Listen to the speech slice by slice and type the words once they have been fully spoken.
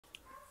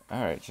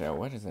Alright, y'all,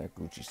 what is that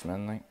Gucci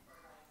smelling like?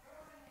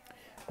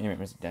 Anyway,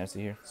 Mr. Dempsey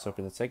here. So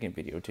for the second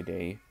video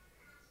today,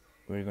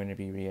 we're going to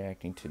be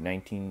reacting to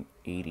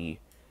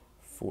 1980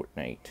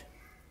 Fortnite.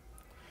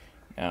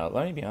 Now,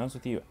 let me be honest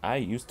with you, I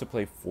used to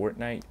play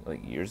Fortnite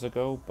like years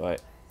ago,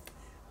 but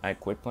I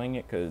quit playing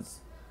it because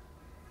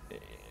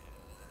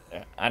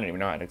I don't even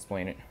know how to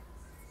explain it.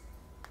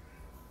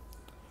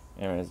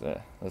 Anyways,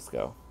 let's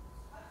go.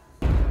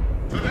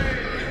 Today,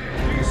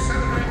 we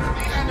celebrate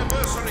the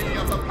anniversary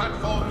of the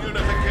Platform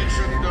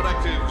Unification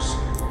Directives.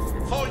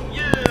 For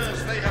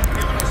years, they have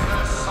given us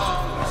their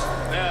songs,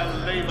 their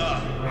labor,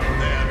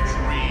 their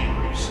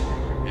dreams.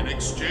 In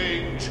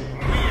exchange,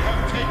 we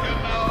have taken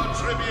our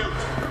tribute,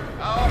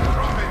 our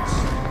profits,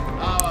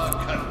 our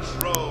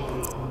control.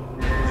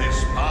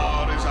 This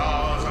power is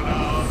ours and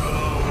ours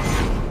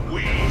alone.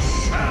 We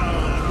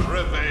shall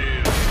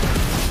prevail.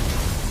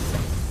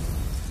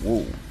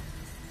 Whoa.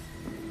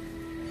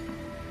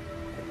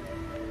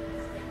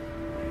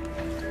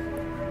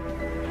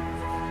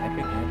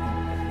 Epic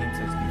Game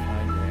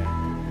 65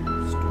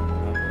 grand store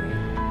monopoly.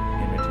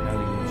 In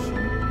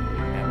retaliation,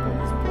 Apple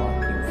is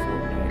blocking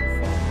Fortnite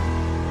from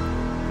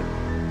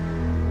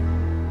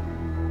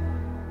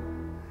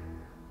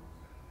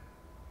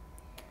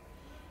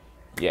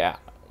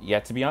Yeah,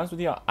 to be honest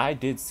with you, I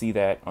did see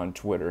that on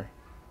Twitter.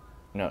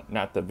 No,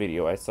 not the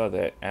video. I saw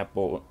that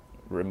Apple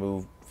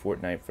removed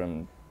Fortnite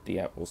from the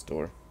Apple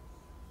Store.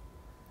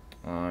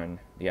 On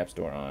the App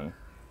Store on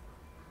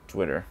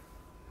Twitter.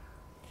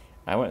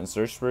 I went and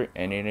searched for it,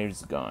 and it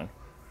is gone.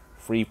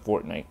 Free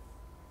Fortnite.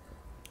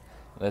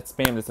 Let's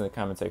spam this in the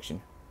comment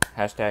section.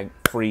 Hashtag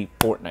free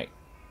Fortnite.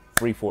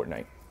 Free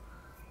Fortnite.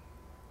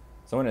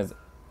 Someone has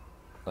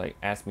like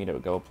asked me to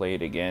go play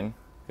it again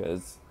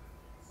because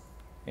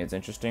it's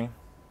interesting.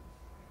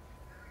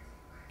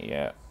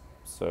 Yeah,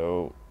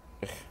 so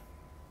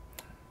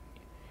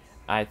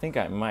I think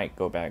I might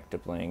go back to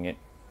playing it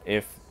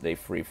if they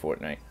free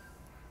Fortnite.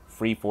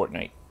 Free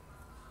Fortnite.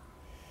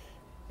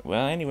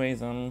 Well, anyways,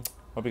 hope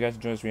you guys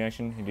enjoyed this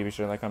reaction. If you be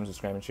sure to like, comment,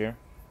 subscribe, and share.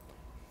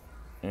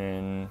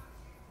 And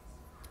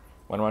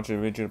want to watch the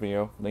original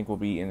video? Link will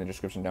be in the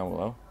description down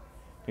below.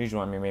 Please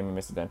join me,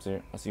 Mr.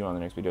 Dempsey. I'll see you on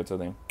the next video. Till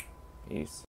then, peace.